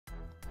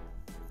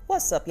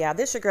What's up, y'all?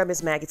 This your girl,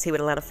 Ms Maggie T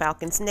with Atlanta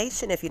Falcons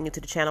Nation. If you're new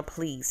to the channel,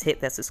 please hit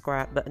that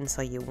subscribe button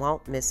so you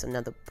won't miss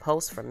another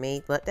post from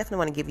me. But definitely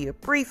want to give you a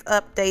brief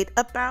update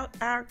about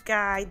our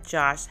guy,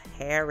 Josh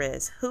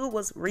Harris, who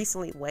was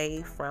recently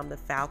waived from the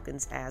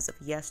Falcons as of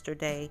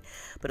yesterday.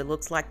 But it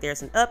looks like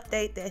there's an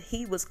update that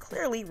he was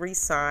clearly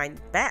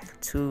re-signed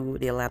back to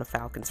the Atlanta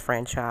Falcons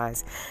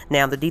franchise.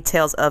 Now, the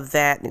details of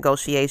that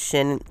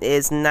negotiation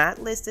is not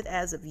listed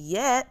as of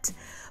yet,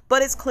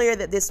 but it's clear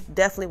that this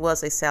definitely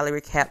was a salary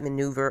cap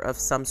maneuver of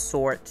some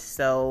sort.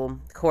 So,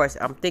 of course,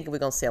 I'm thinking we're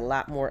going to see a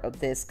lot more of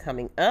this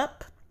coming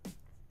up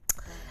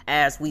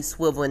as we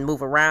swivel and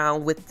move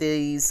around with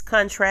these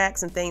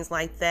contracts and things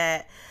like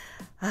that.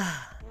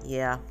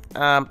 Yeah,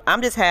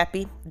 I'm just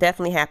happy,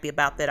 definitely happy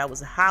about that. I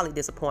was highly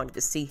disappointed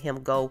to see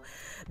him go,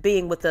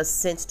 being with us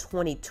since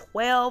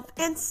 2012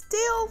 and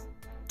still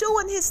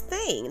doing his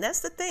thing. That's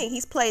the thing.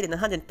 He's played in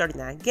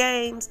 139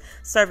 games,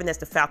 serving as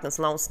the Falcons'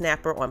 lone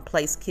snapper on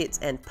place kicks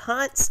and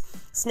punts,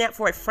 snapped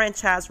for a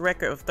franchise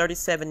record of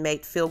 37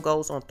 made field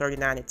goals on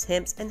 39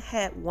 attempts, and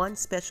had one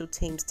special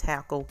teams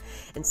tackle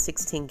in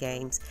 16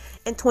 games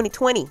in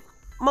 2020,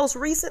 most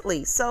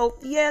recently. So,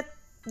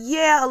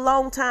 yeah, a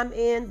long time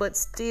in, but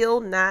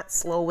still not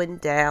slowing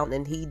down,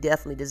 and he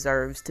definitely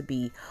deserves to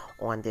be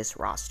on this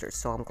roster.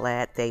 So I'm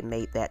glad they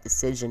made that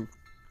decision.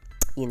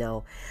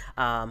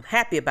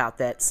 Happy about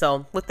that.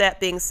 So with that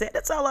being said,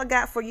 that's all I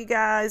got for you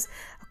guys.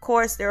 Of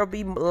course, there will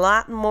be a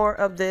lot more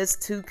of this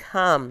to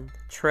come.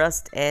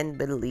 Trust and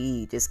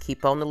believe. Just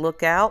keep on the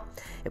lookout.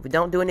 If we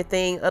don't do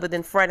anything other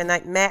than Friday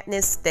Night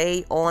Madness,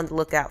 stay on the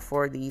lookout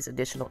for these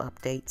additional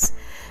updates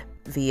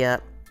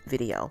via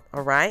video.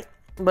 All right.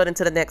 But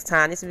until the next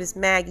time, this is Ms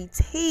Maggie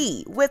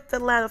T with the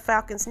Atlanta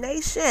Falcons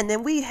Nation,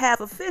 and we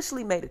have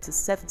officially made it to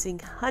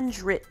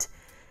 1,700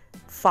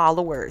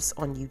 followers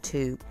on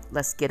YouTube.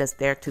 Let's get us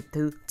there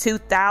to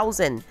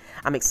 2,000.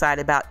 I'm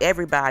excited about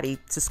everybody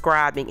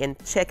subscribing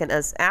and checking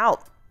us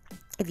out.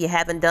 If you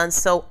haven't done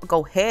so,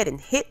 go ahead and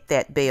hit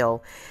that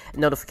bell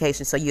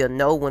notification so you'll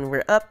know when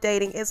we're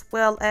updating, as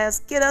well as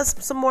get us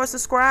some more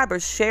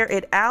subscribers. Share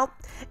it out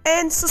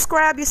and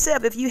subscribe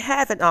yourself if you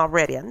haven't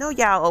already. I know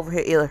y'all over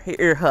here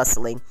ear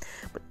hustling,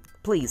 but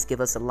please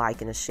give us a like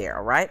and a share,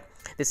 all right?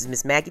 This is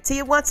Ms Maggie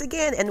T once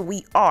again, and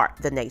we are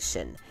the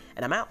nation,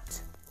 and I'm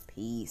out.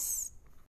 Peace.